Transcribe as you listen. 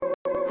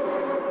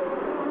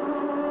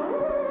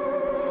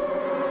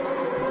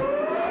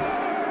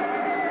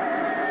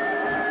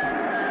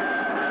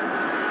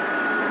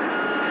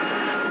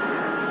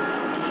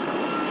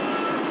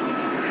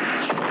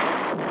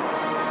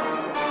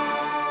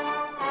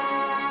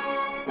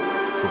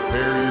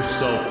Prepare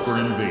yourself for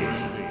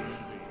invasion.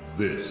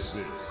 This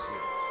is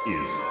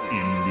Indie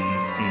Invasion.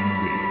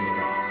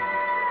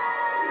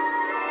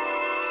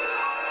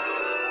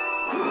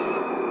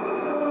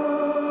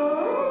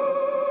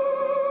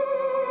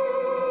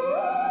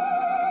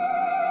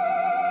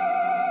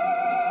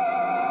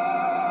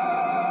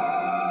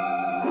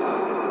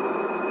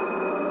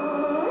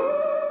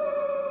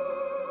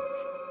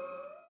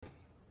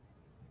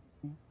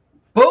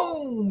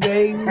 Boom,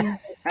 baby.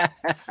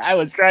 I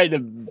was trying to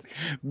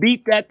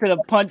beat that to the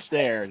punch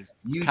there.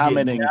 You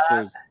Commenting, did not,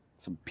 there's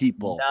some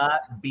people.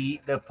 not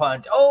beat the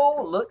punch.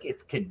 Oh, look,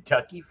 it's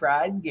Kentucky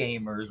Fried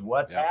Gamers.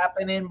 What's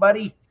happening,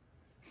 buddy?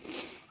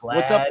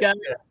 What's up, guys?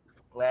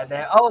 Glad to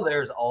have. Oh,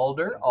 there's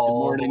Alder. Good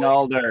morning,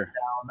 Alder.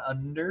 Down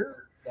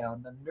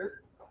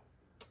under.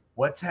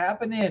 What's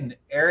happening?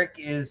 Eric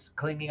is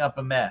cleaning up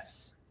a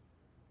mess.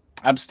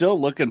 I'm still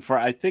looking for.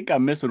 I think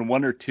I'm missing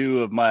one or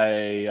two of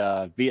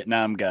my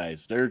Vietnam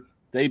guys.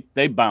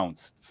 They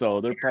bounced,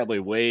 so they're probably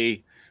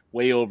way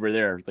over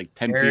there, like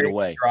 10 Eric feet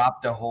away.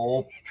 Dropped a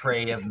whole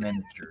tray of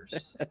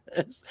miniatures.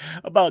 It's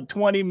about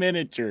 20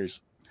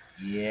 miniatures.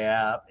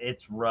 Yeah,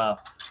 it's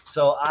rough.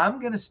 So I'm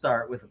going to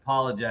start with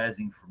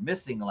apologizing for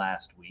missing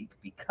last week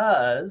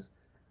because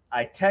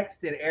I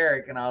texted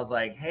Eric and I was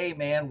like, hey,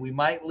 man, we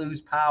might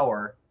lose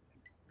power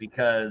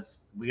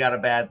because we got a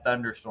bad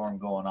thunderstorm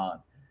going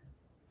on.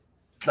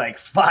 Like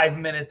 5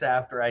 minutes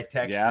after I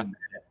texted him,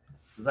 it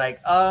was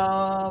like,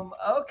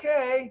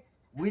 okay,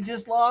 we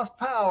just lost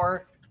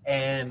power.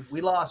 And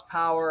we lost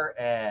power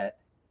at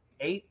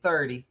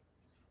 8:30.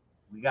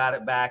 We got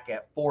it back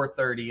at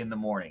 4:30 in the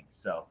morning.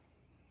 So,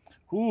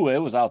 ooh, it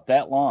was out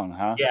that long,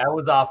 huh? Yeah, it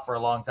was off for a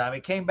long time.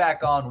 It came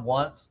back on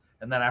once,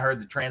 and then I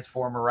heard the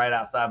transformer right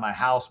outside my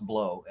house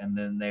blow, and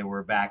then they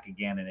were back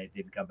again, and it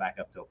didn't come back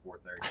up till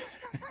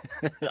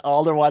 4:30.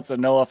 Alder wants to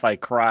know if I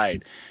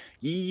cried.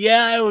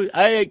 Yeah,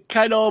 I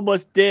kind of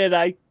almost did.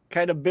 I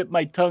kind of bit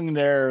my tongue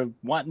there,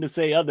 wanting to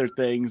say other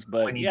things,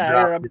 but when he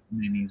dropped his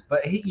minis.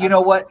 But you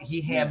know what?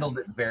 He handled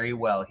it very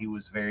well. He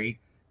was very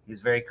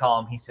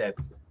calm. He said,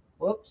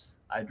 "Whoops,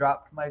 I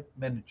dropped my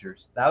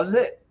miniatures." That was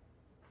it.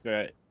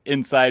 Right.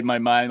 Inside my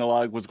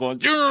monologue was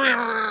going.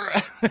 You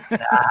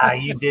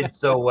did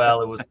so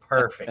well. It was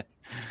perfect.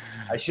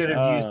 I should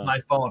have used my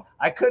phone.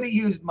 I could have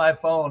used my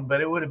phone, but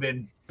it would have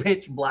been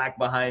pitch black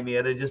behind me.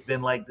 It'd have just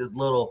been like this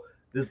little.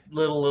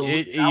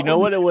 You know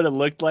what it would have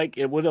looked like?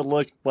 It would have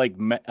looked like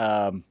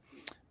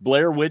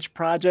Blair Witch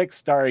Project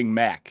starring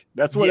Mac.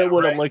 That's what it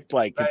would have looked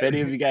like. Right. If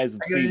any of you guys have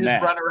seen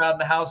that, run around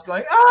the house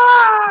going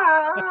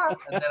and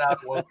then I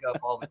woke up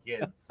all the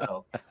kids.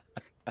 So,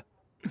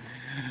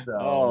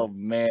 oh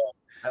man,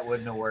 that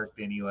wouldn't have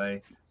worked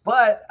anyway.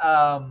 But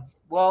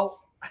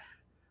well,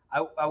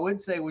 I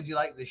would say, would you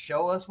like to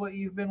show us what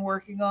you've been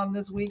working on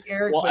this week,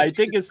 Eric? Well, I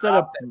think instead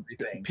of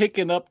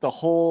picking up the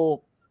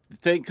whole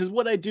thing, because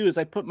what I do is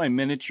I put my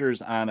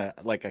miniatures on a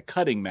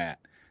cutting mat.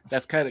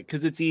 That's kind of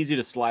because it's easy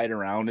to slide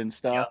around and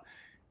stuff. Yep.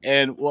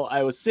 And well,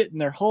 I was sitting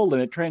there holding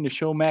it, trying to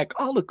show Mac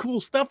all the cool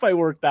stuff I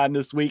worked on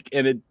this week,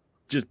 and it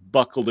just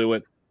buckled. It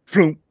went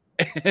vroom,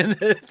 and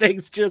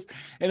things just.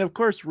 And of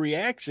course,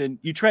 reaction.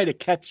 You try to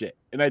catch it,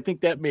 and I think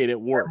that made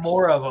it worse.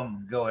 More of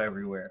them go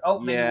everywhere. Oh,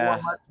 maybe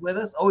one much with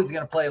us. Oh, he's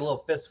gonna play a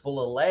little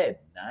Fistful of Lead.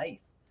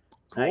 Nice,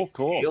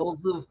 cool. Tales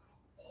of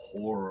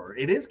Horror.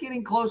 It is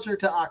getting closer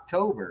to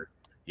October.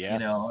 Yes. You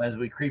know, as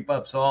we creep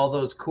up. So all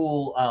those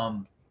cool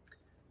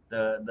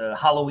the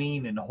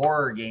Halloween and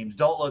horror games,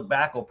 Don't Look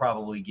Back will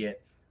probably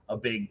get a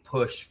big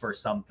push for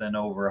something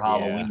over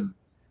Halloween.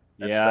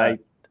 I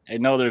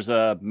know there's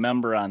a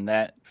member on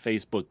that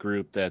Facebook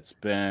group that's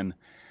been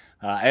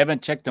I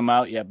haven't checked him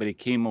out yet, but he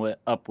came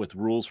up with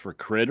rules for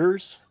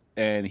critters,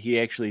 and he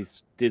actually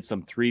did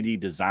some 3D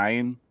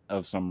design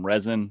of some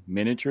resin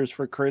miniatures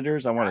for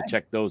critters. I want to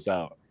check those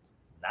out.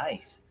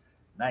 Nice.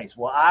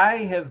 Well, I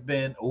have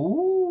been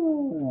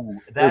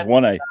there's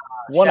one I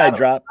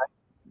dropped.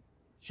 Right?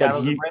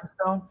 Shadows of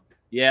Brimstone?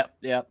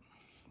 Yep.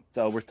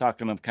 So we're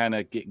talking of kind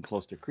of getting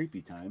close to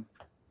creepy time.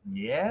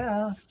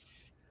 Yeah.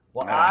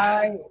 Well,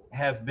 I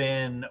have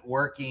been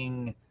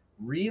working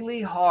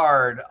really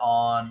hard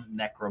on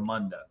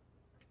Necromunda.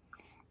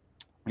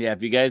 Yeah,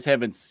 if you guys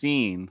haven't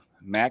seen,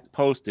 Mac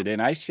posted,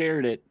 and I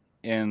shared it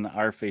in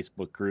our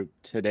Facebook group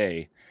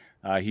today.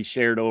 He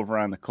shared over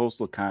on the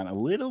Coastal Con a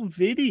little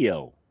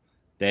video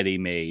that he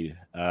made.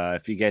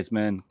 If you guys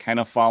been kind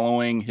of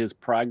following his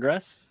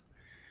progress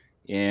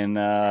in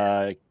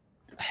what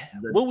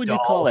would you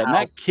call that?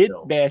 Not kid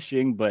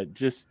bashing, but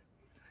just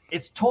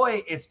it's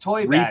toy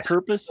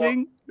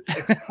repurposing.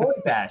 It's toy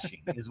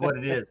bashing is what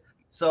it is.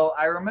 So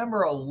I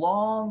remember a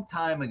long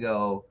time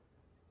ago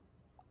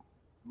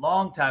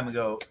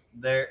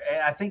there,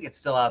 I think it's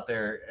still out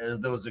there.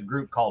 There was a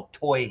group called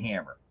Toy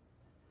Hammer,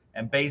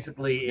 and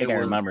basically I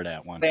remember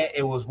that one.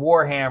 It was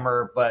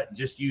Warhammer, but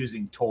just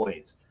using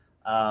toys.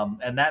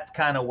 And that's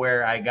kind of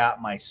where I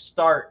got my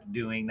start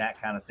doing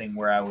that kind of thing,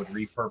 where I would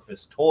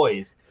repurpose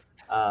toys.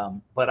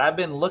 But I've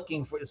been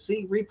looking for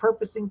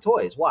repurposing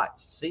toys.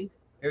 Watch, see,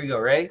 here you go,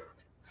 Ray.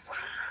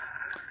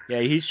 Yeah,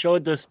 he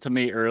showed this to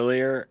me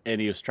earlier, and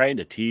he was trying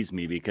to tease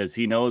me because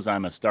he knows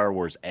I'm a Star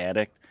Wars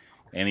addict,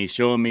 and he's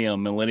showing me a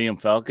Millennium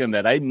Falcon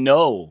that I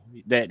know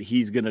that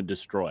he's going to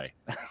destroy.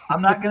 I'm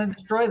not going to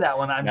destroy that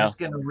one. I'm just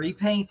going to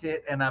repaint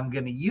it, and I'm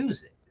going to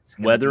use it.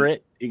 Weather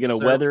it? You're going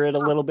to weather it a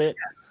little bit?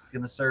 Yeah, it's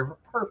going to serve a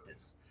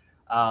purpose.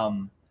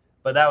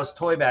 But that was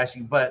toy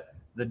bashing. But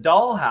the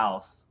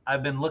dollhouse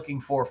I've been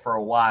looking for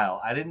a while.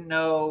 I didn't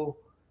know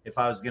if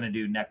I was going to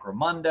do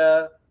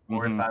Necromunda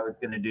or if I was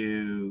going to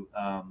do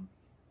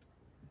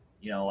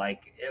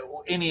like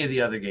any of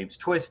the other games,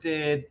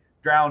 Twisted,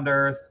 Drowned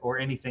Earth, or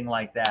anything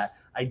like that.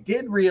 I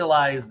did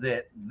realize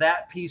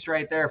that piece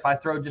right there, if I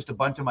throw just a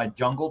bunch of my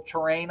jungle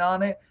terrain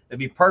on it, it'd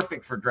be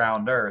perfect for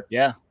Drowned Earth.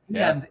 Yeah.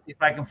 And if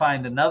I can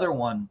find another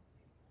one,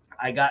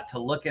 I got to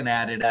looking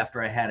at it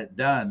after I had it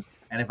done.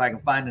 And if I can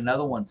find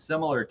another one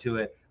similar to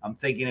it, I'm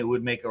thinking it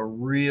would make a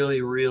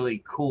really,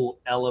 really cool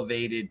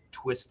elevated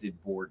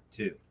Twisted board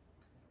too.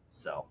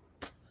 So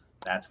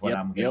that's what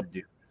I'm going to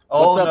do.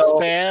 What's up,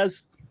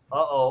 Spaz?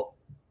 Uh-oh.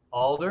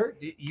 Alder,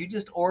 you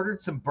just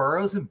ordered some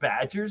burros and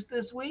badgers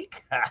this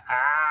week?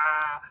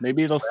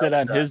 Maybe it'll sit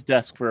on his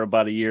desk for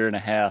about a year and a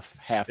half,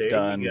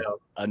 done,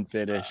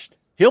 unfinished.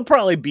 He'll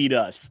probably beat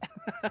us.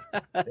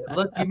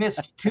 Look, you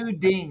missed 2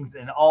 dings,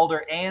 and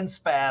Alder and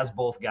Spaz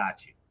both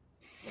got you.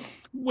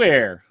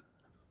 Where?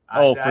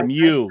 From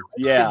you.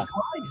 Yeah.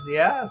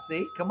 Yeah,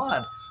 see? Come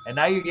on. And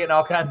now you're getting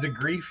all kinds of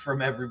grief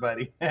from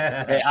everybody.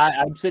 Hey,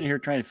 I'm sitting here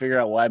trying to figure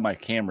out why my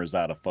camera's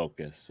out of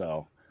focus,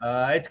 so...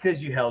 It's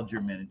because you held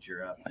your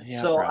miniature up.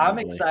 Yeah, so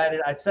probably. I'm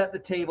excited. I set the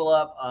table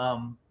up,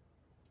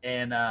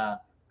 and I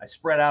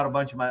spread out a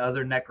bunch of my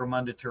other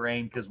Necromunda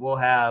terrain because we'll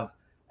have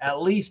at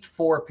least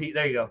 4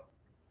 people. There you go.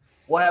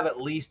 We'll have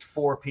at least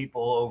 4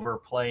 people over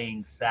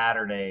playing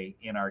Saturday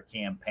in our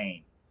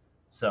campaign.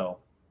 So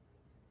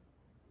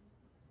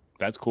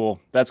that's cool.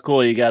 That's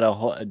cool. You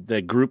got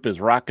the group is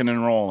rocking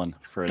and rolling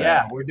for that.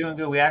 Yeah, we're doing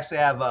good. We actually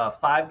have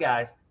 5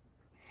 guys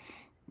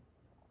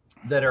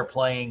that are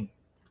playing.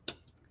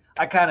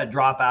 I kind of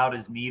drop out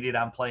as needed.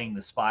 I'm playing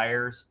the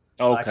Spires.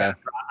 Okay.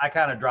 I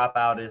kind of drop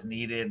out as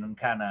needed and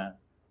kind of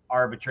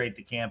arbitrate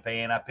the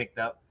campaign. I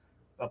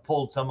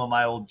pulled some of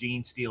my old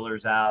Gene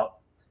Stealers out.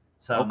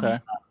 Some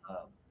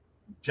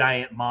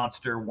giant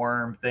monster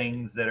worm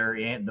things that are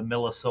in the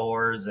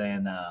Millosaurs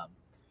and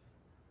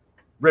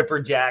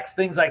Ripperjacks,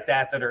 things like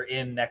that are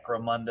in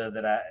Necromunda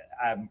that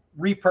I'm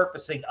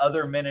repurposing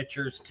other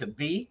miniatures to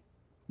be.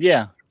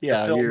 Yeah.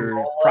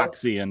 You're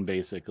proxying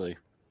basically.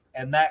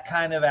 And that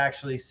kind of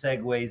actually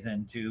segues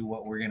into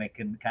what we're going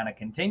to kind of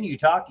continue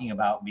talking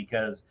about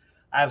because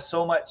I have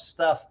so much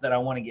stuff that I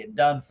want to get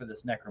done for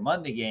this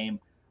Necromunda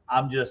game.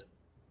 I'm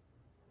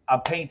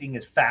painting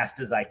as fast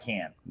as I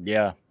can.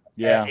 Yeah.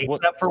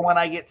 Except for when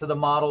I get to the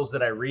models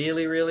that I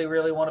really, really,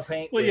 really want to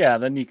paint. Well, yeah,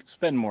 then you can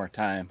spend more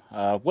time.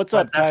 What's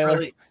up,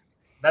 Tyler?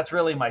 That's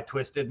really my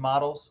Twisted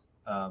models,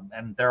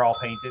 and they're all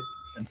painted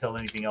until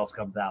anything else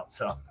comes out.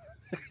 So.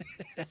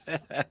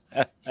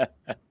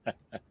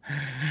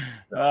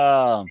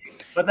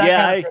 But that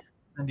kind of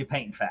and you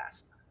paint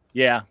fast.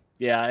 Yeah,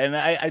 and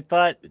I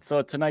thought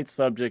so. Tonight's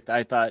subject,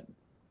 I thought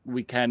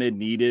we kind of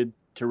needed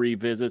to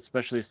revisit,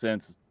 especially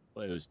since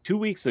it was 2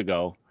 weeks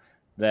ago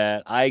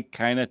that I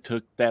kind of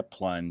took that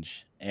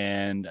plunge.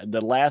 And the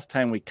last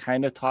time we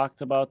kind of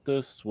talked about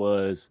this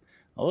was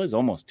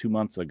almost 2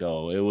 months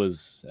ago. It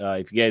was,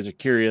 if you guys are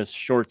curious,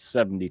 Shorts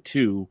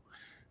 72.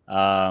 Look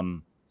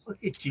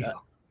at you.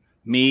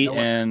 Me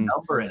and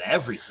number and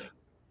everything.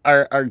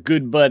 Our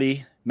good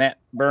buddy Matt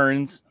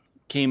Burns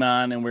came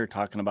on, and we were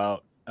talking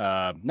about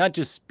not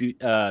just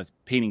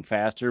painting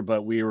faster,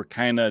 but we were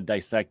kind of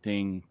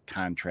dissecting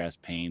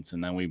contrast paints,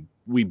 and then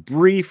we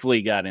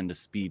briefly got into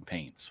speed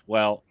paints.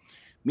 Well,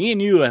 me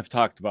and you have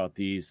talked about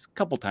these a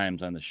couple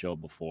times on the show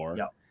before,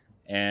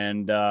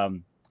 and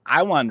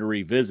I wanted to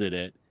revisit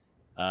it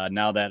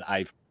now that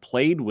I've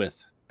played with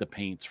the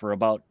paints for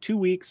about 2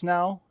 weeks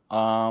now.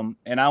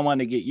 And I want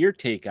to get your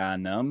take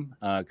on them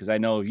because I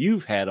know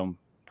you've had them.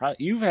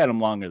 You've had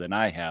them longer than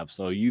I have,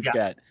 so you've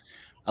got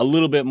a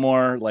little bit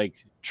more like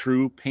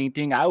true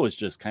painting. I was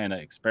just kind of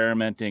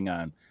experimenting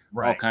on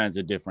all kinds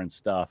of different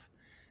stuff,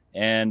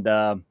 and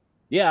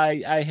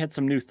I had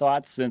some new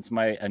thoughts since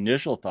my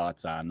initial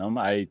thoughts on them.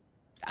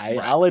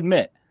 I'll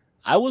admit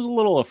I was a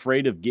little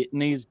afraid of getting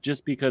these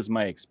just because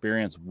my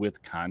experience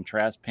with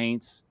contrast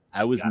paints.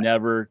 I was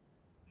never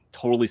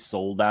totally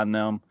sold on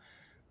them.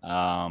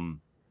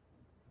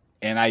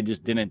 And I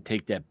just didn't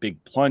take that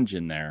big plunge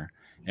in there.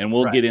 And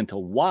we'll get into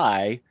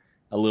why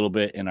a little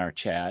bit in our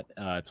chat.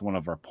 It's one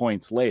of our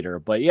points later.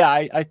 But yeah,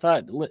 I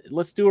thought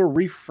let's do a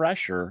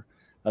refresher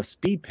of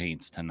speed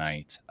paints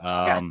tonight.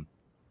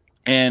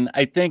 And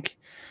I think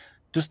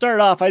to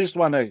start off, I just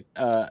want to,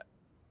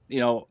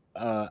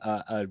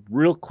 a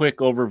real quick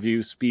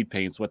overview speed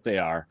paints, what they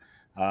are.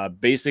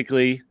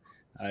 Basically,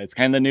 it's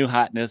kind of the new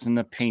hotness in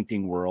the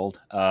painting world.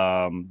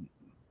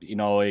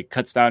 It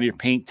cuts down your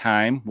paint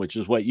time, which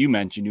is what you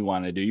mentioned you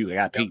want to do. You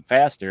got to paint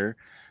faster.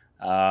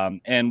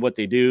 And what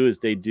they do is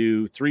they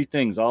do 3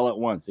 things all at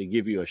once. They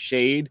give you a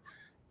shade,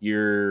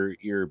 your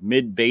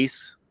mid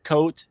base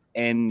coat,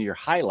 and your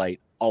highlight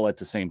all at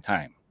the same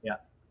time. Yeah.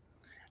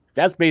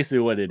 That's basically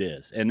what it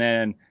is. And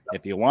then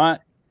if you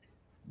want,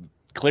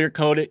 clear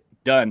coat it,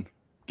 done.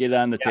 Get it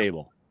on the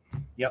table.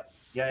 Yep.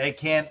 Yeah, it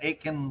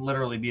can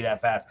literally be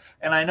that fast.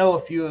 And I know a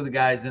few of the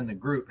guys in the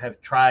group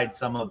have tried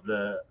some of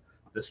the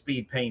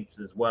speed paints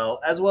as well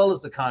as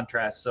the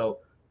contrast. So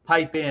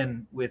pipe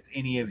in with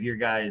any of your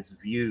guys'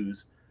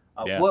 views.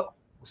 What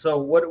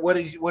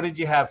did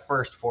you have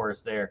first for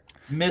us there,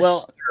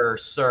 Mr.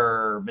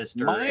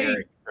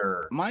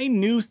 Eric? My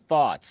new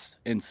thoughts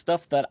and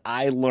stuff that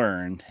I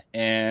learned,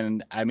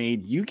 and I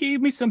mean, you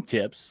gave me some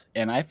tips,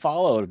 and I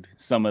followed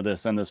some of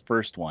this on this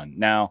first one.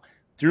 Now,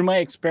 through my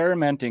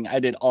experimenting, I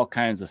did all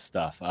kinds of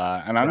stuff,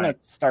 and I'm going to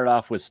start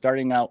off with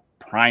starting out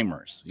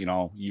primers. You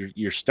know,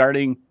 you're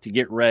starting to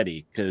get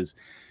ready, because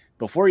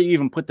before you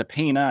even put the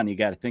paint on, you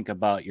got to think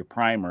about your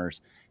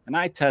primers. And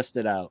I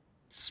tested out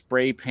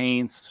spray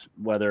paints,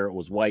 whether it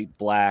was white,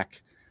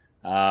 black,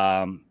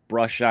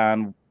 brush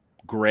on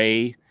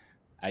gray.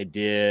 I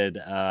did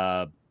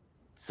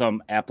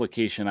some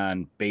application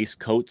on base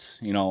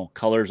coats, you know,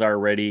 colors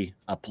already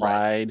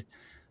applied.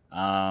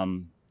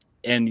 And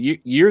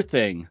your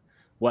thing,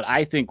 what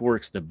I think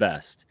works the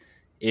best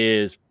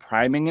is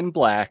priming in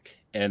black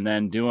and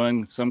then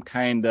doing some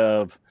kind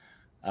of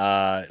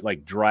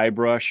like dry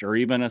brush or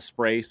even a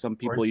spray. Some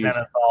people use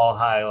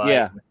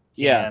highlight.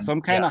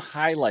 Some kind of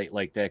highlight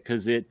like that,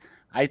 because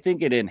I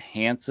think it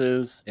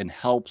enhances and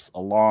helps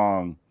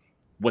along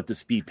what the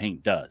speed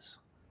paint does.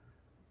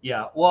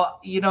 Yeah,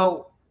 well, you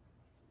know,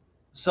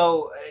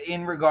 so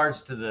in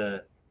regards to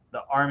the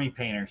Army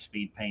Painter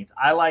speed paints,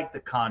 I like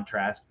the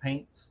contrast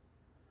paints.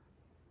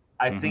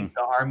 I think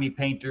the Army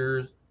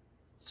Painters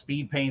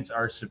speed paints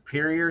are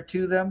superior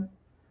to them.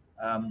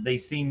 They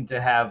seem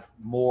to have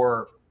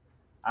more.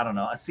 I don't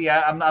know. See,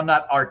 I'm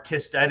not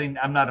artist.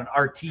 I'm not an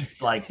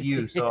artiste like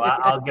you, so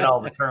I'll get all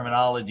the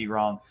terminology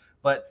wrong.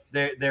 But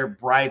they're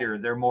brighter.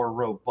 They're more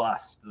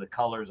robust. The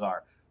colors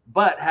are.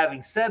 But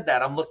having said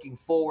that, I'm looking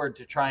forward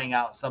to trying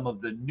out some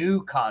of the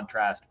new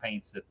contrast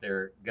paints that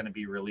they're going to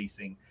be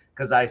releasing,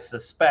 because I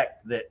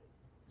suspect that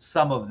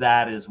some of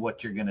that is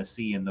what you're going to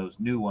see in those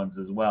new ones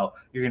as well.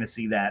 You're going to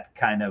see that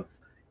kind of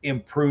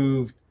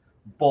improved,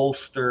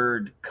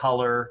 bolstered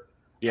color.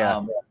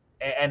 Yeah.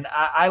 And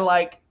I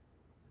like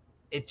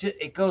it.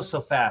 It goes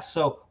so fast.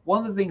 So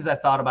one of the things I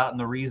thought about, and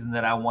the reason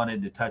that I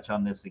wanted to touch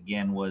on this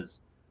again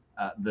was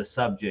the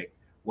subject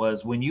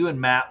was when you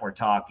and Matt were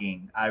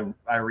talking, I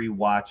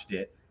rewatched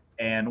it.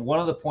 And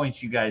one of the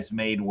points you guys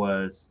made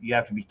was you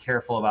have to be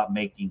careful about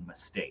making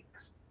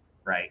mistakes,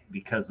 right?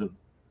 Because of,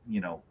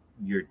 you know,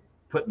 you're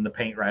putting the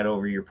paint right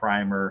over your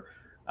primer.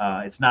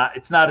 It's not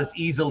as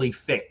easily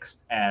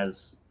fixed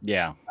as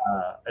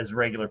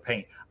regular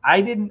paint.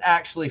 I didn't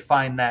actually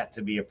find that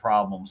to be a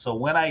problem. So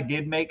when I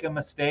did make a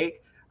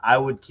mistake, I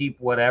would keep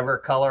whatever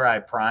color I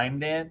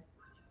primed in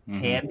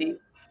handy.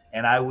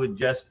 And I would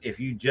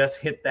if you just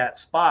hit that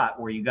spot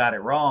where you got it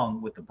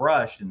wrong with the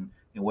brush, and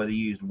you know, whether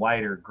you used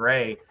white or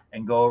gray,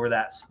 and go over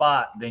that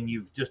spot, then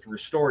you've just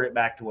restored it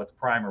back to what the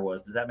primer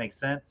was. Does that make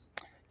sense?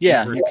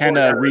 Yeah, you're kind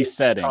of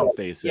resetting,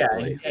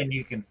 basically. Yeah, and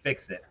you can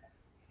fix it.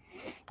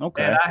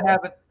 Okay. And I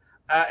haven't,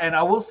 and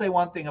I will say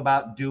one thing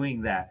about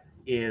doing that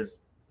is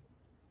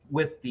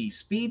with the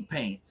speed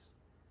paints,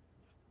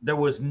 there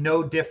was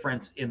no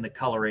difference in the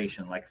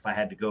coloration. Like if I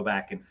had to go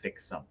back and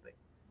fix something.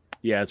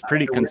 Yeah, it's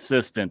pretty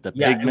consistent. The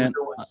pigment.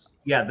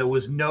 There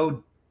was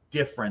no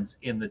difference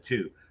in the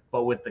two.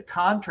 But with the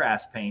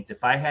contrast paints,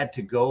 if I had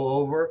to go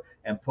over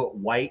and put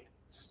white,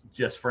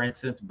 just for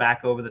instance,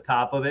 back over the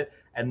top of it,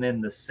 and then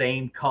the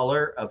same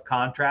color of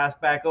contrast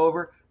back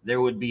over,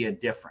 there would be a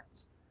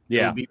difference.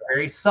 Yeah. It would be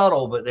very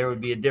subtle, but there would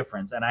be a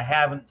difference. And I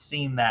haven't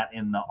seen that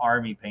in the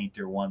Army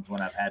Painter ones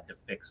when I've had to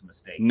fix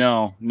mistakes.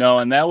 No.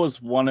 And that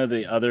was one of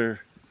the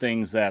other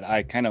things that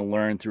I kind of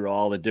learned through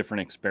all the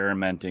different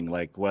experimenting,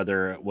 like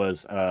whether it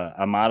was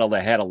a model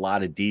that had a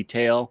lot of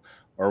detail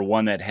or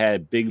one that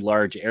had big,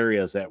 large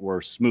areas that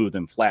were smooth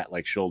and flat,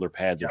 like shoulder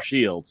pads or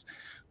shields,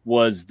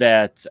 was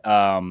that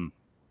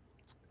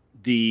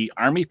the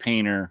Army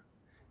Painter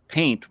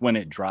paint, when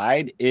it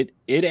dried, it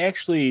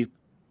actually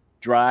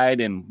dried,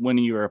 and when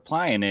you were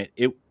applying it,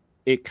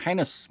 it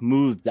kind of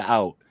smoothed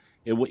out.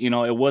 It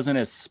wasn't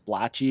as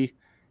splotchy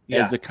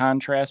as the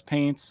contrast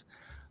paints.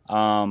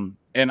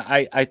 And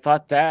I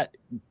thought that,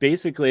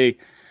 basically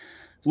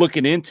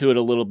looking into it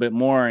a little bit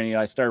more, and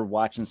I started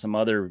watching some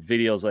other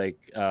videos like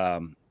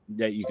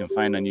that you can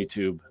find on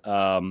YouTube.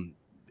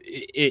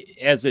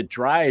 As it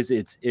dries,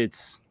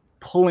 it's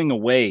pulling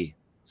away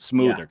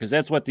smoother, because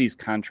that's what these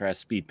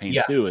contrast speed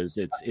paints do. Is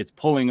it's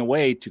pulling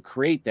away to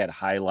create that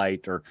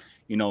highlight, or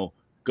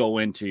go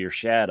into your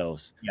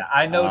shadows. Yeah,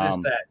 I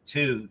noticed that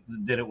too.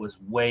 That it was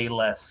way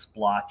less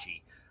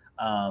splotchy.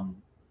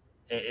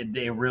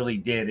 It really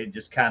did. It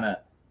just kind of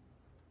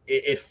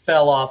it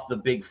fell off the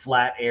big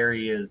flat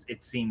areas.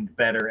 It seemed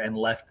better and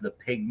left the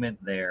pigment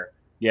there.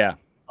 Yeah,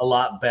 a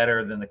lot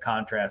better than the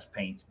contrast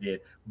paints did.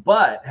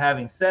 But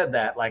having said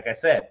that, like I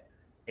said,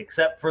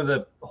 except for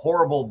the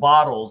horrible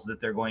bottles that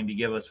they're going to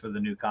give us for the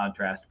new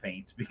contrast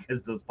paints,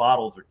 because those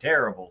bottles are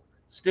terrible.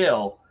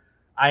 Still,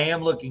 I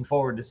am looking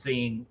forward to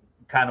seeing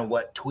kind of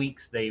what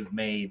tweaks they've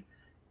made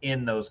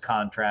in those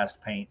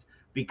contrast paints,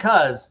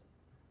 because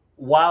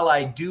while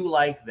I do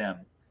like them,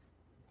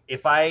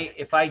 if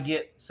I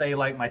get, say,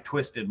 like my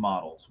twisted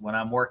models when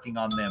I'm working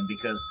on them,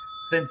 because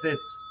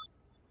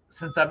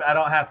since I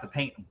don't have to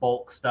paint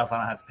bulk stuff, I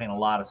don't have to paint a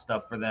lot of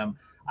stuff for them,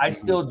 I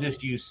still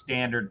just use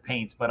standard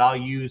paints, but I'll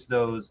use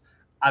those.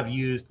 I've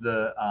used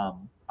the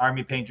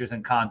Army Painters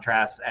and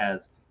Contrasts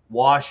as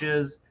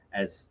washes,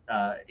 as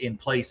in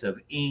place of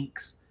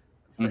inks,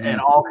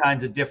 and all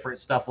kinds of different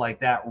stuff like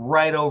that,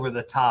 right over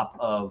the top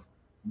of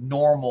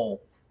normal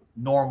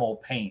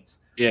paints.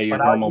 Yeah, your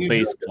normal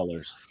base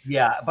colors.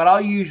 Yeah, but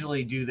I'll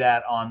usually do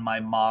that on my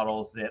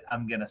models that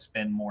I'm going to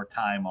spend more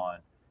time on.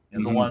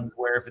 And the ones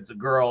where if it's a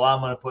girl,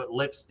 I'm going to put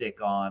lipstick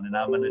on, and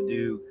I'm going to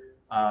do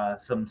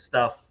some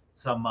stuff,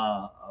 some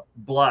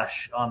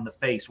blush on the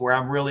face, where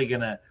I'm really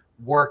going to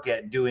work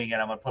at doing it.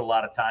 I'm going to put a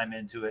lot of time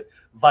into it.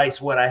 Vice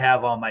what I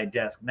have on my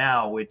desk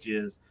now, which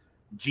is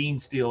Gene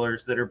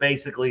Stealers that are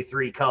basically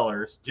 3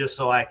 colors, just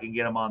so I can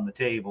get them on the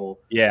table.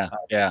 Yeah,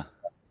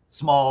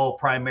 Small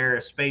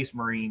Primaris Space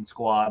Marine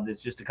squad that's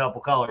just a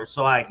couple colors,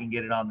 so I can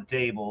get it on the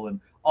table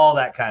and all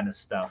that kind of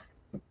stuff.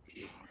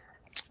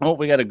 Oh,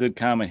 we got a good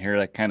comment here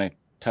that kind of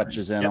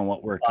touches in on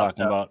what we're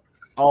talking about.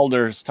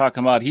 Alder's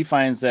talking about, he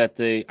finds that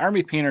the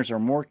Army Painters are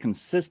more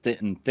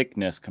consistent in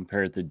thickness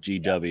compared to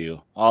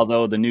GW,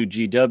 although the new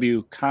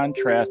GW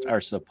contrast are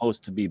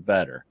supposed to be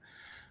better.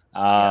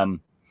 And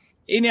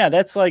yeah,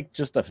 that's like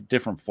just a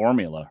different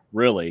formula,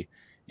 really.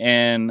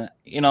 And,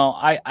 you know,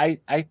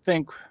 I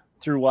think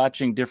through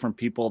watching different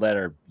people that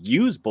are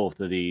use both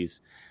of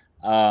these,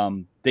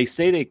 they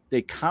say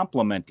they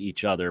complement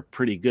each other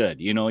pretty good.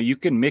 You know, you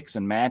can mix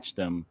and match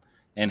them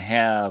and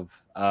have,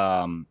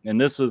 and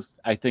this is,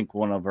 I think,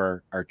 one of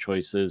our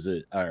choices,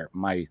 or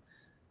my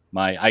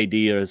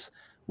ideas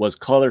was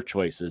color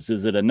choices.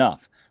 Is it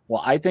enough?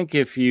 Well, I think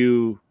if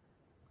you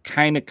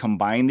kind of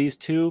combine these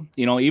two,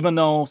 you know, even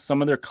though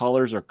some of their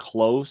colors are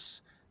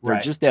close, they're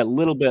just that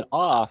little bit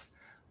off.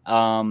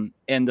 And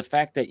the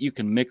fact that you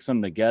can mix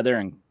them together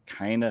and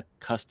kind of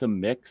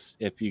custom mix,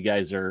 if you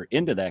guys are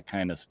into that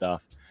kind of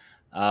stuff,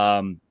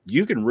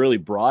 you can really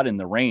broaden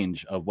the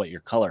range of what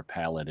your color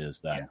palette is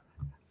then. Yeah.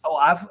 Oh,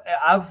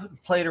 I've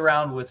played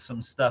around with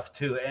some stuff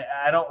too.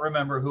 I don't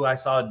remember who I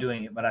saw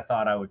doing it, but I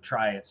thought I would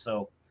try it.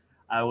 So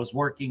I was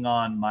working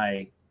on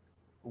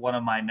one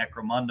of my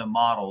Necromunda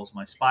models,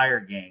 my Spire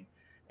Gang,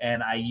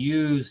 and I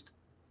used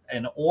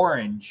an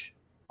orange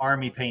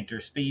Army Painter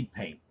speed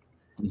paint,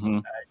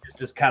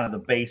 just kind of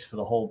the base for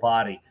the whole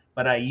body.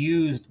 But I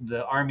used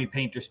the Army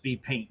Painter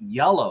speed paint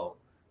yellow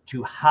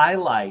to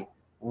highlight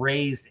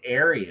raised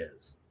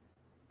areas,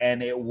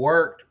 and it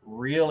worked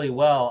really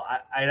well.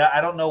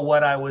 I don't know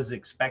what I was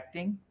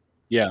expecting.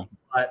 Yeah.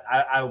 But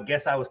I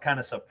guess I was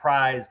kind of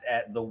surprised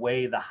at the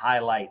way the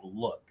highlight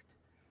looked,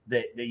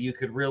 that you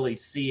could really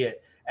see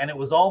it. And it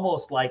was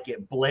almost like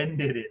it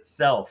blended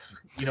itself.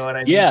 You know what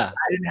I mean? Yeah.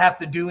 I didn't have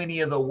to do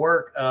any of the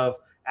work of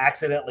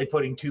accidentally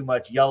putting too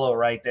much yellow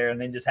right there and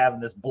then just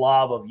having this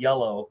blob of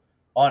yellow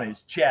on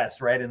his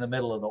chest right in the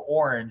middle of the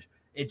orange.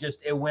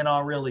 It went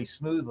on really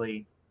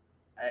smoothly.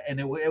 And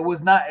it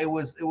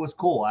was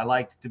cool. I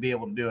liked to be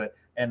able to do it.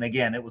 And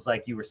again, it was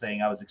like you were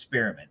saying, I was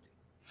experimenting.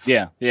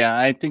 Yeah.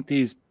 I think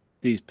these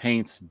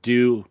paints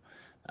do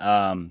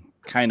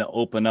kind of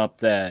open up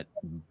that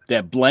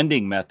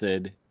blending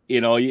method. You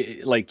know,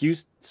 like you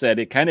said,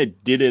 it kind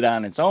of did it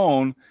on its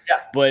own,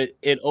 but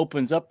it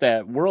opens up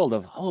that world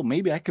of, oh,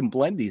 maybe I can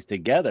blend these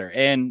together.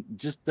 And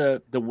just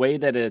the way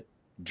that it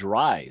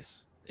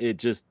dries, it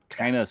just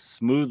kind of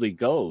smoothly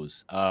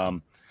goes.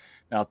 Now,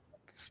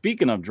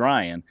 speaking of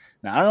drying,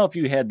 now I don't know if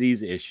you had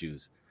these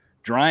issues.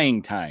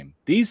 Drying time.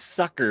 These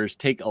suckers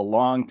take a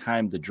long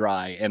time to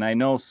dry. And I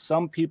know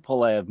some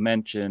people have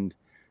mentioned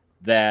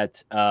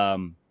that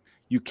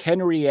you can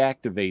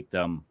reactivate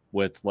them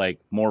with like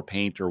more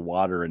paint or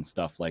water and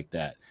stuff like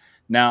that.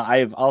 Now,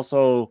 I've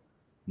also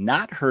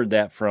not heard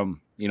that from,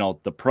 you know,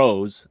 the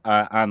pros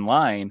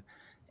online.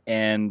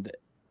 And,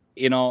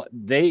 you know,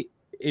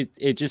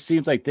 it just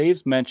seems like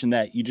they've mentioned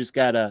that you just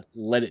got to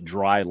let it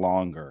dry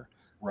longer.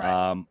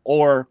 Right.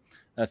 Or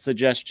a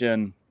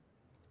suggestion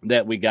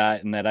that we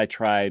got and that I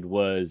tried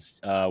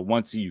was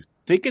once you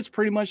think it's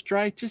pretty much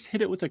dry, just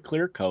hit it with a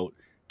clear coat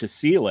to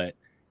seal it.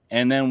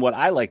 And then what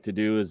I like to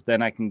do is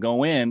then I can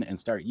go in and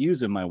start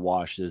using my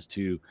washes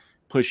to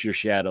push your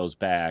shadows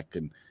back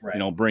and, you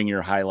know, bring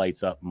your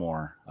highlights up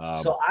more.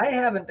 So I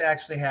haven't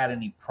actually had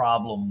any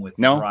problem with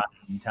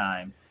drying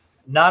time.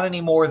 Not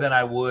any more than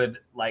I would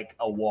like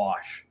a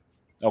wash.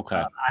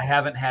 Okay. I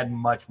haven't had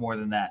much more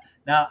than that.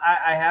 Now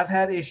I have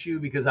had issue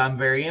because I'm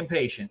very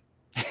impatient.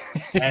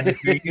 And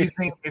if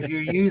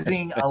you're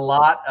using a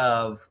lot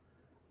of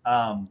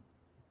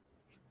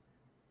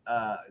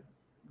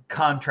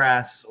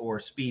contrasts or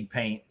speed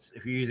paints,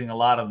 if you're using a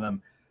lot of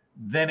them,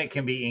 then it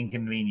can be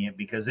inconvenient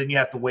because then you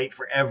have to wait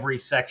for every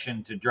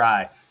section to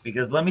dry.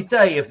 Because let me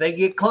tell you, if they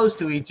get close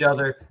to each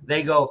other,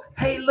 they go,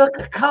 "Hey, look,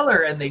 a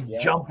color," and they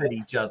jump at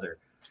each other.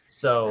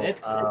 So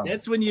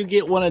that's when you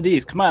get one of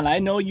these. Come on, I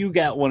know you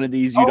got one of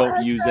these you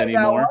don't use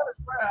anymore.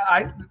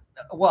 I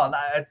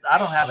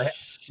don't have a.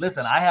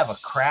 Listen, I have a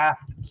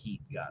craft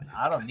heat gun.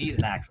 I don't need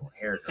an actual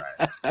hair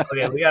dryer.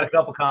 Okay, we got a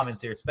couple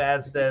comments here.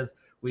 Spaz says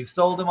we've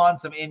sold him on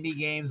some indie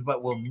games,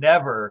 but we'll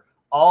never.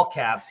 All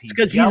caps. It's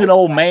because he's an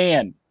old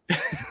man.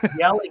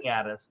 Yelling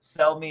at us,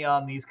 sell me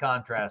on these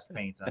contrast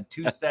paints. I'm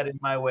too set in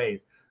my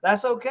ways.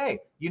 That's okay.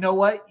 You know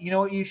what? You know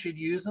what you should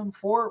use them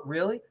for?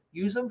 Really?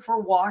 Use them for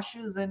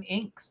washes and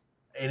inks.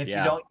 And if you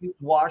don't use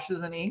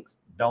washes and inks,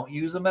 don't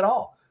use them at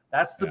all.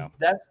 That's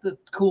the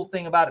cool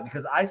thing about it,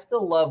 because I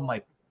still love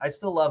my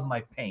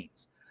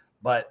paints,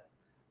 but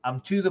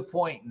I'm to the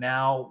point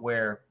now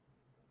where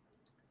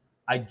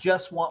I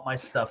just want my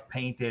stuff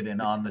painted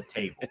and on the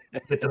table.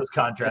 Get those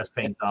contrast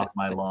paints off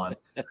my lawn.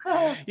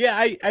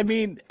 Yeah, I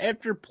mean,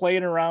 after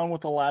playing around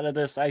with a lot of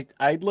this, I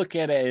look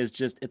at it as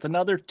just it's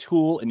another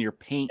tool in your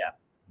paint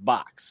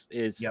box.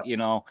 It's you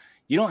know,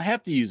 you don't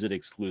have to use it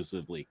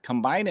exclusively.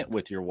 Combine it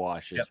with your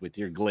washes, with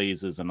your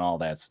glazes and all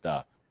that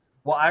stuff.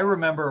 Well, I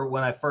remember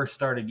when I first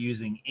started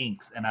using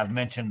inks, and I've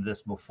mentioned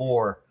this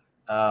before.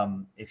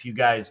 If you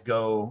guys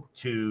go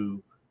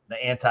to the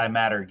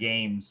Antimatter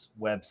Games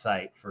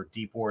website for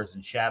Deep Wars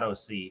and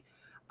Shadowsea,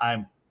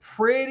 I'm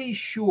pretty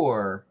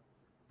sure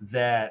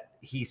that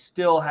he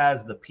still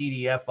has the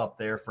PDF up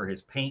there for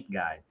his paint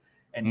guide.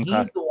 And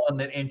he's the one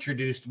that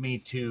introduced me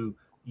to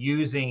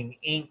using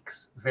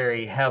inks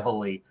very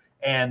heavily.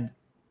 And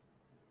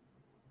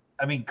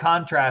I mean,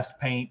 contrast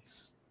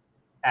paints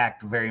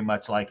act very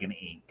much like an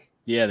ink.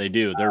 Yeah, they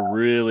do. They're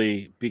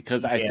really,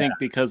 because I think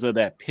because of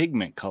that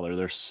pigment color,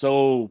 they're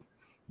so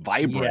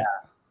vibrant.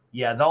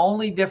 Yeah, the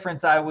only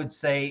difference I would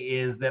say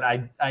is that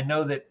I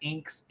know that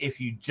inks, if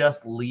you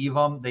just leave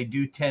them, they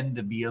do tend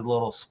to be a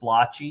little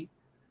splotchy.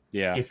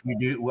 Yeah. If you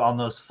do on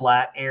those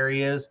flat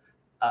areas,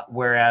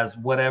 whereas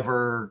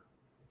whatever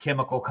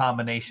chemical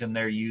combination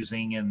they're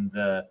using in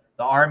the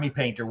Army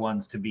Painter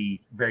ones, to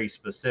be very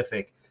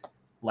specific,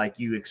 like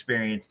you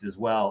experienced as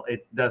well,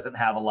 it doesn't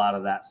have a lot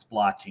of that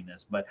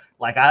splotchiness. But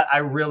like I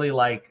really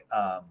like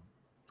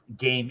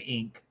Game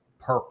Ink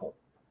Purple,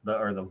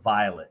 the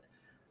violet.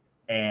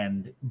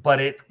 But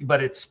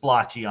it's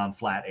splotchy on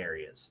flat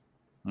areas.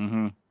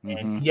 And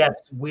yes,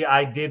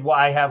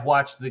 I have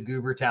watched the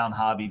Goobertown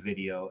hobby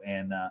video,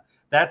 and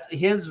that's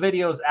his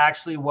video is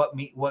actually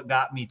what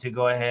got me to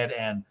go ahead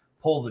and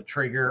pull the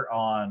trigger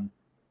on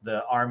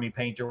the Army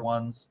Painter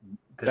ones.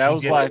 I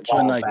was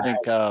watching, I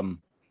think,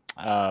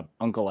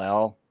 Uncle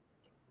Adam.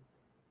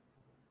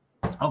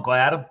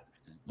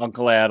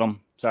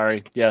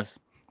 Sorry, yes,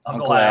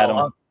 Uncle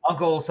Adam.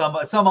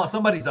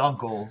 Somebody's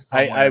uncle.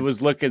 I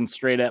was looking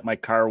straight at my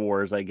Car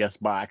Wars, I guess,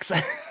 box.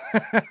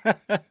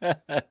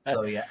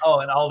 So yeah. Oh,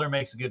 and Alder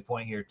makes a good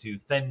point here too.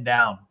 Thin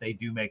down, they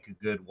do make a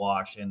good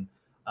wash, and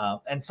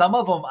some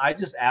of them I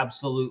just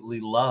absolutely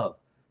love.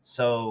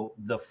 So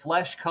the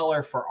flesh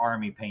color for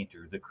Army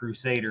Painter, the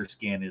Crusader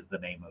skin is the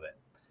name of it.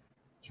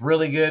 It's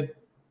really good.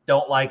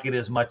 Don't like it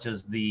as much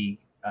as the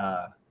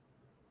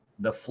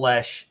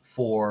flesh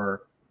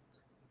for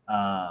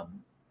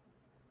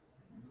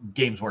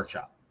Games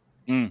Workshop.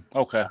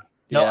 Okay.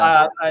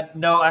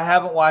 No, I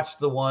haven't watched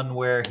the one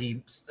where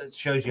he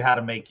shows you how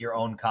to make your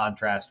own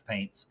contrast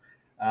paints.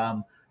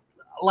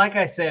 Like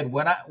I said,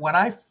 when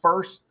I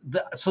first,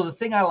 the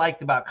thing I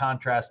liked about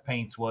contrast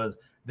paints was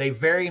they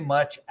very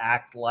much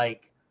act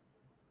like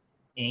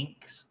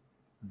inks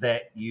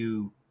that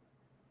you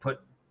put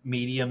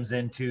mediums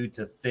into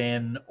to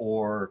thin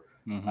or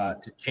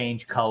to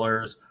change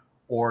colors,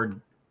 or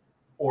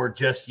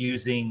just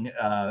using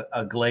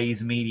a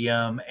glaze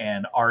medium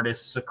and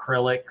artist's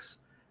acrylics.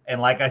 And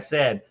like I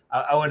said,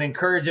 I would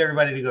encourage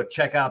everybody to go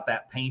check out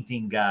that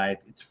painting guide.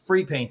 It's a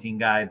free painting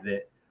guide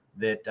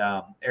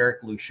that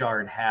Eric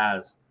Luchard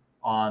has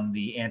on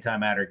the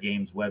Antimatter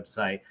Games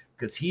website,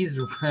 because he's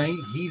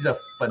a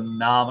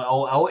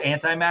phenomenal. Oh,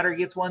 Antimatter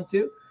gets one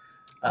too.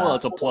 Well,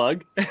 it's a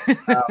plug.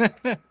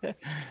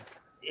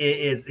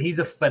 He's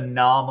a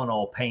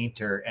phenomenal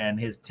painter, and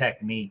his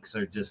techniques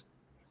are just,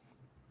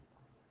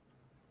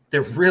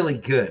 they're really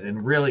good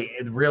and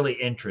really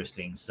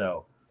interesting.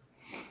 So,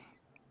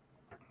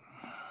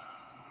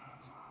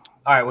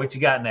 all right, what you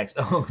got next?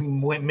 Oh,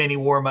 Mini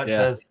Warmut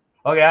says,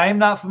 okay, I am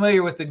not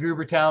familiar with the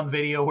Goobertown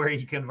video where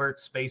he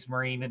converts Space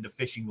Marine into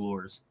fishing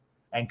lures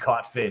and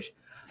caught fish.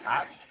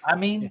 I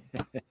mean,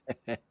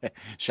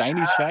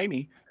 shiny.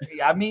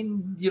 I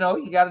mean, you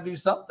got to do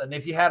something.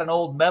 If you had an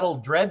old metal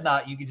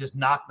dreadnought, you could just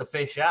knock the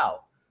fish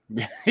out.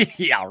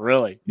 Yeah,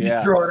 really. Yeah.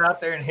 You throw it out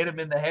there and hit him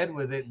in the head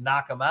with it and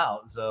knock him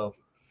out. So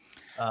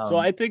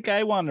I think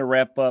I want to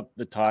wrap up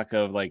the talk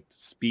of like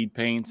speed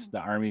paints, the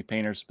Army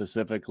Painter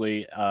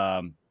specifically.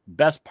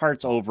 Best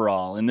parts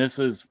overall, and this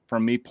is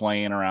from me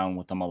playing around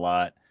with them a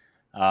lot.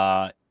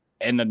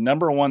 And the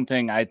number one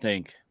thing I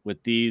think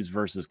with these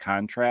versus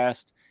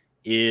contrast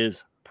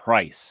is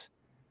price.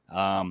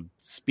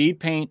 Speed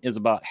paint is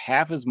about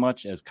half as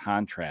much as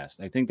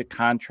contrast. I think the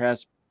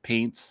contrast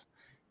paints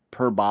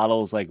per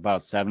bottle is like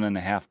about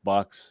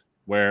 $7.50,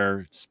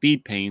 where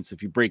speed paints,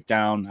 if you break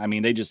down, I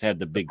mean, they just had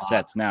the big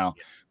sets now,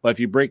 but if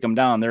you break them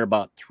down, they're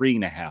about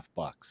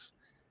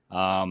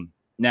 $3.50.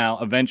 Now,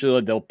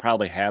 eventually they'll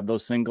probably have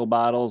those single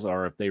bottles,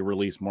 or if they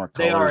release more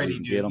colors, they already you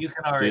can do. get them. You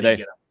can already get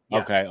them.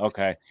 Yeah.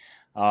 Okay.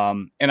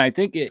 And I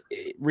think it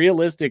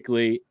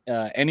realistically,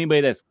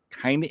 anybody that's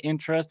kind of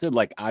interested,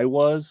 like I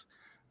was,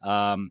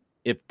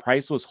 if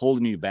price was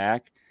holding you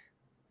back,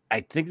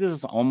 I think this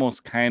is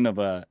almost kind of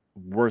a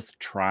worth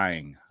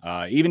trying.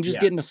 Even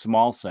just getting a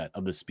small set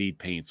of the speed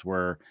paints,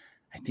 where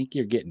I think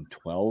you're getting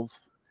 12.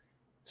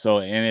 So,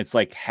 and it's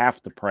like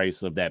half the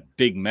price of that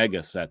big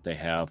mega set they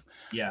have.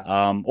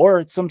 Yeah.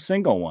 Or some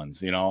single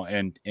ones,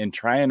 and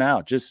trying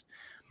out. Just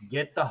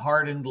get the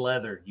hardened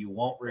leather. You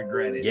won't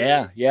regret it.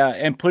 Yeah.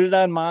 And put it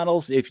on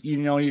models. If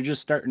you're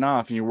just starting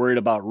off and you're worried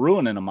about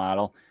ruining a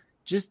model,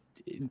 just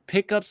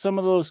pick up some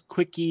of those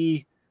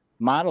quickie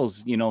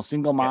models,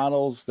 single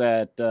models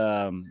that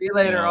see you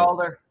later,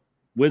 Alder.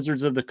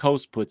 Wizards of the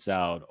Coast puts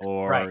out,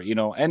 or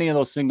any of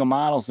those single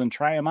models, and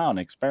try them out and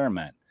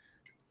experiment.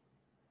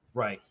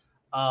 Right.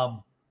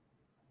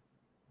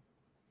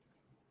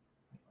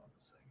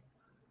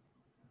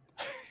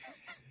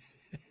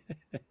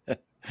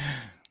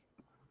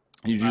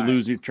 Did you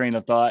lose your train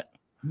of thought?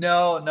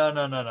 No.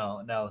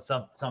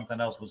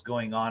 Something else was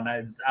going on.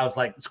 I was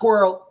like,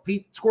 squirrel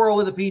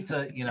with a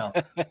pizza,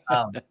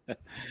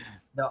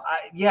 No,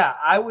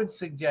 I would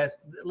suggest,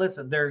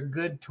 listen, they're a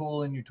good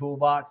tool in your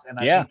toolbox. And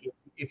I think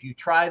if you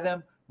try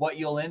them, what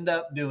you'll end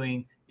up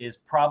doing is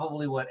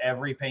probably what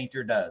every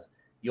painter does.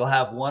 You'll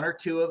have one or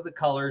two of the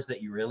colors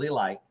that you really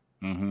like,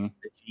 that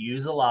you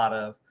use a lot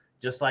of,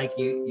 just like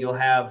you'll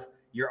have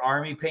your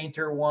Army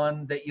Painter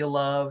one that you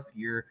love,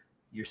 your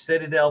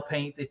Citadel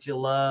paint that you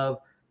love,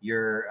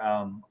 your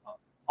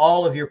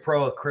all of your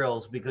pro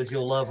acryls, because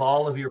you'll love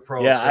all of your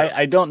pro acryls.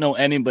 I don't know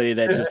anybody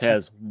that just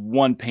has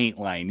one paint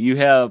line. You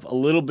have a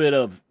little bit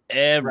of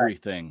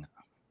everything.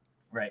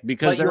 Right.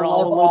 Because they're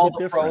all a little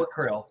bit different.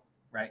 Pro acryl,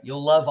 right?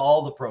 You'll love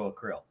all the pro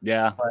acryl.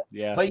 Yeah.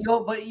 But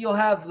you'll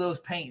have those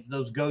paints,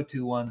 those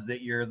go-to ones that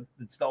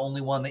it's the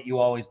only one that you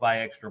always buy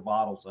extra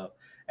bottles of.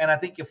 And I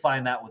think you'll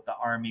find that with the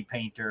Army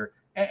Painter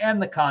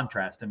and the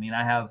contrast. I mean,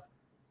 I have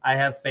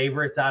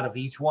favorites out of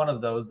each one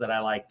of those that I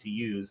like to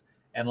use.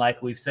 And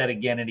like we've said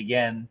again and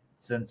again,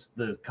 since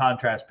the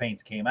contrast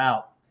paints came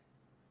out,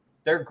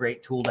 they're a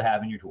great tool to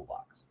have in your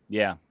toolbox.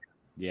 Yeah.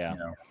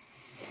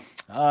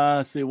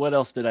 Let's see, what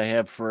else did I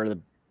have for the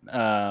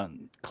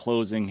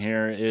closing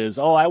here is,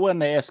 I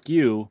wanted to ask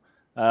you,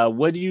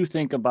 what do you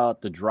think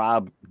about the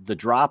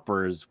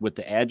droppers with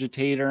the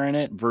agitator in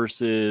it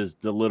versus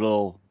the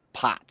little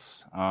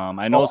pots?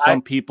 I know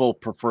some people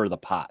prefer the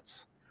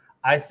pots.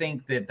 I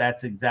think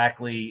that's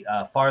exactly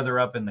farther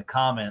up in the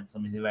comments.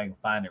 Let me see if I can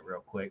find it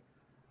real quick.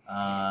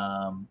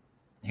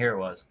 Here it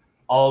was.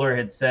 Alder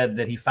had said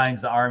that he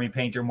finds the Army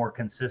Painter more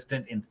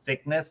consistent in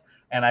thickness,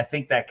 and I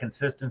think that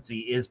consistency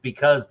is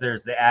because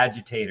there's the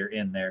agitator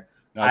in there.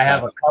 Okay. I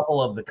have a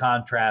couple of the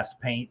contrast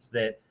paints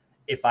that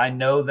if I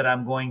know that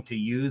I'm going to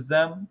use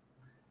them,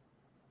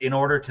 in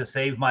order to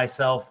save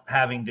myself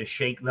having to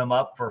shake them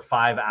up for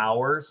 5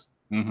 hours,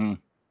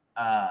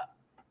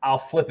 I'll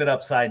flip it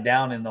upside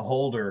down in the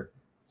holder,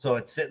 so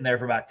it's sitting there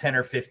for about 10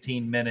 or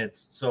 15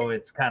 minutes, so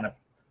it's kind of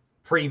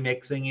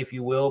pre-mixing, if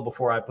you will,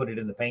 before I put it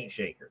in the paint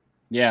shaker.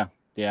 Yeah.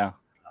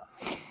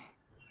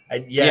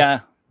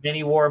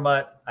 Mini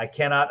Warmutt, I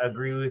cannot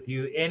agree with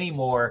you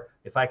anymore.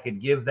 If I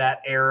could give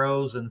that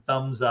arrows and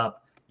thumbs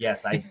up,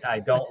 yes, I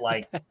don't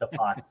like the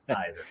pots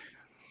either.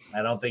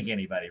 I don't think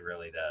anybody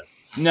really does.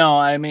 No,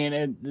 I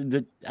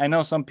mean, I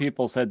know some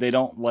people said they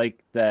don't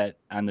like that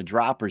on the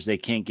droppers. They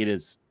can't get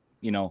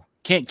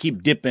can't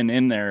keep dipping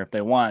in there if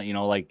they want,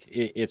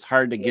 it's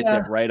hard to get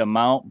that right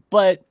amount.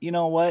 But you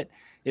know what?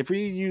 If you're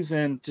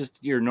using just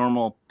your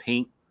normal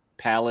paint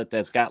palette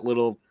that's got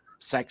little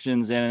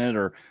sections in it,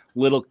 or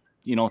little,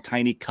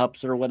 tiny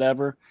cups or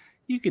whatever,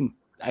 you can,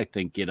 I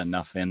think, get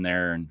enough in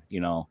there and,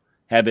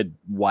 have it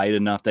wide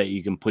enough that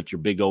you can put your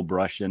big old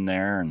brush in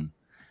there and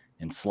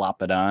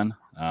slop it on.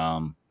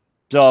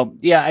 So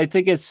yeah, I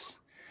think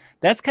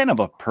that's kind of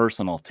a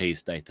personal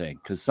taste, I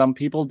think, because some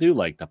people do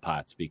like the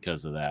pots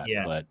because of that.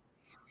 Yeah.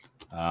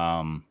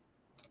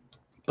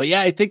 But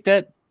yeah, I think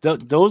that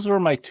those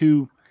were my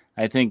two,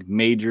 I think,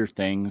 major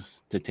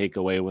things to take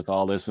away with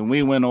all this. And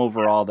we went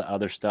over all the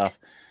other stuff.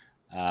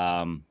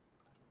 Do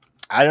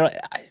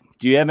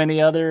you have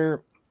any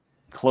other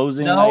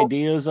closing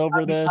ideas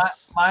over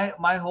this?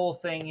 My whole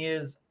thing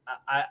is,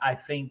 I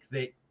think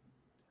that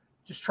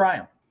just try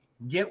them.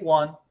 Get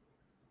one,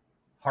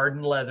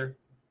 hardened leather.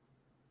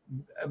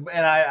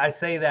 And I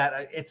say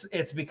that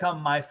it's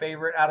become my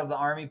favorite out of the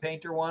Army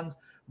Painter ones.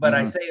 But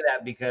I say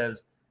that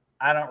because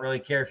I don't really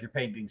care if you're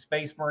painting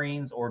Space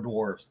Marines or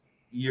dwarves.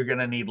 You're going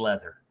to need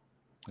leather.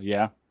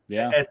 Yeah.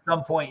 At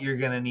some point, you're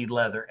going to need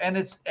leather, and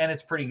it's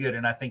pretty good.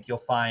 And I think you'll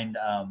find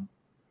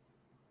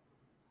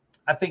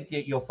I think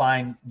you'll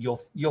find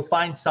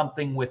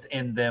something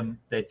within them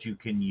that you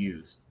can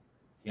use.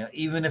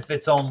 Even if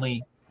it's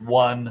only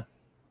one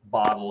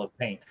bottle of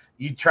paint.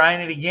 You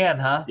trying it again,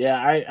 huh?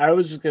 Yeah, I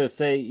was just gonna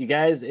say, you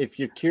guys, if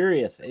you're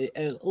curious,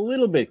 a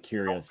little bit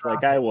curious,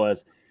 like I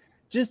was,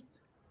 just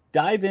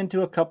dive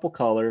into a couple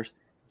colors,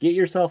 get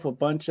yourself a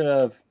bunch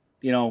of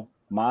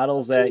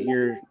models that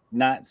you're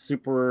not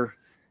super,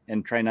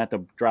 and try not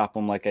to drop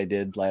them like I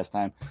did last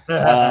time.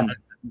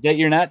 That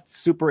you're not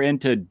super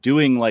into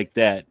doing like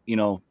that,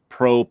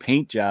 pro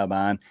paint job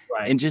on,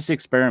 right. And just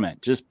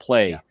experiment, just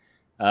play.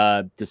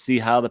 To see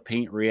how the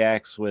paint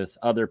reacts with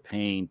other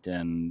paint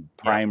and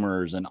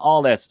primers and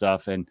all that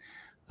stuff. And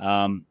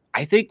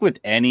I think with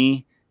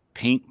any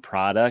paint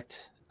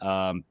product,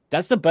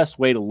 that's the best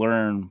way to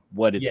learn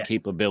what its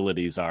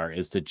capabilities are,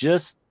 is to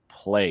just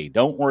play.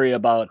 Don't worry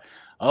about,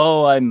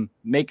 I'm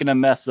making a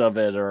mess of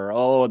it,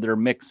 or, they're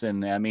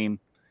mixing. I mean,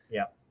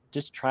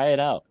 just try it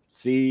out.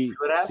 See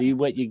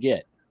what you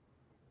get.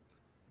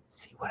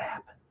 See what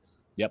happens.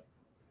 Yep.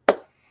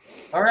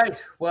 All right.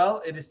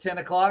 Well, it is 10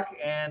 o'clock,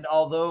 and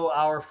although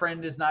our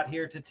friend is not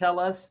here to tell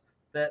us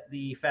that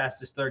the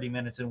fastest 30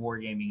 minutes in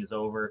wargaming is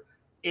over,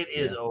 it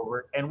is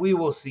over, and we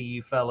will see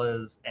you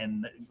fellas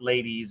and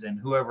ladies and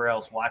whoever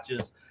else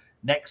watches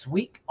next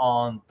week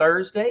on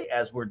Thursday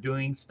as we're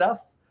doing stuff.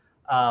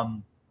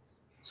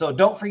 So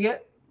don't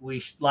forget,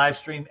 we live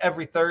stream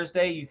every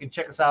Thursday. You can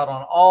check us out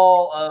on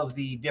all of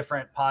the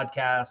different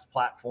podcast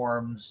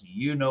platforms.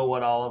 You know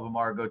what all of them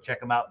are. Go check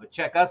them out, but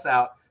check us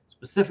out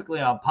specifically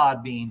on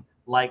Podbean.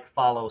 Like,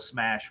 follow,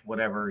 smash,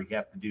 whatever you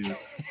have to do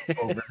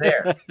over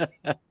there.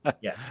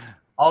 Yeah.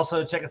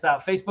 Also, check us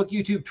out, Facebook,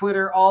 YouTube,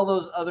 Twitter, all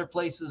those other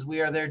places.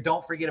 We are there.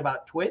 Don't forget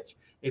about Twitch.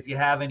 If you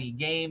have any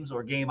games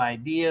or game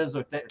ideas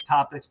or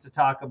topics to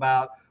talk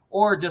about,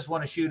 or just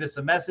want to shoot us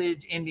a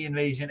message,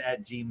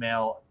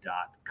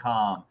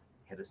 indieinvasion@gmail.com.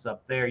 Hit us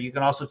up there. You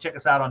can also check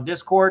us out on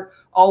Discord.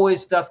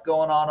 Always stuff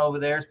going on over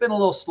there. It's been a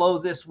little slow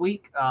this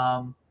week.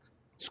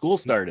 School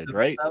started,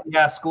 right?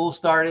 Yeah, school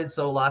started,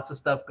 so lots of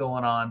stuff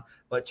going on.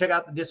 But check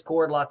out the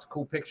Discord. Lots of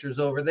cool pictures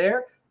over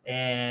there.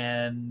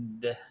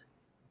 And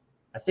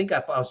I think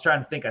I was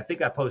trying to think. I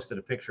think I posted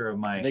a picture of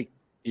my. I think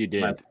you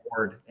did. My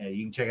board.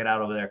 You can check it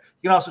out over there.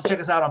 You can also check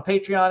us out on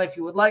Patreon if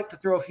you would like to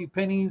throw a few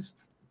pennies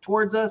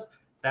towards us.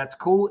 That's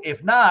cool.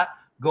 If not,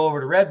 go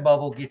over to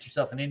Redbubble, get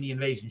yourself an Indie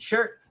Invasion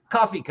shirt,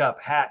 coffee cup,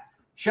 hat,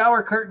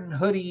 shower curtain,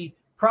 hoodie,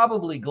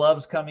 probably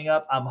gloves coming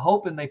up. I'm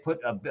hoping they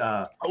put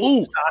a.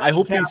 I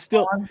hope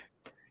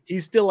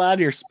he's still out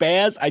here.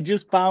 Spaz, I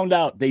just found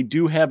out they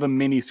do have a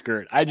mini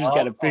skirt. I just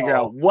got to figure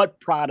out what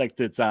product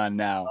it's on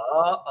now.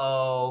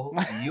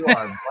 You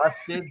are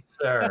busted,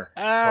 sir.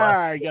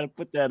 I got to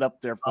put that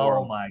up there for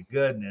him. My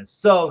goodness.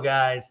 So,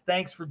 guys,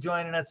 thanks for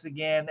joining us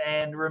again.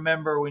 And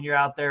remember, when you're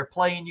out there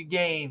playing your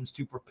games,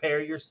 to prepare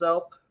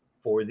yourself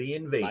for the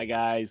invasion. Bye,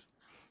 guys.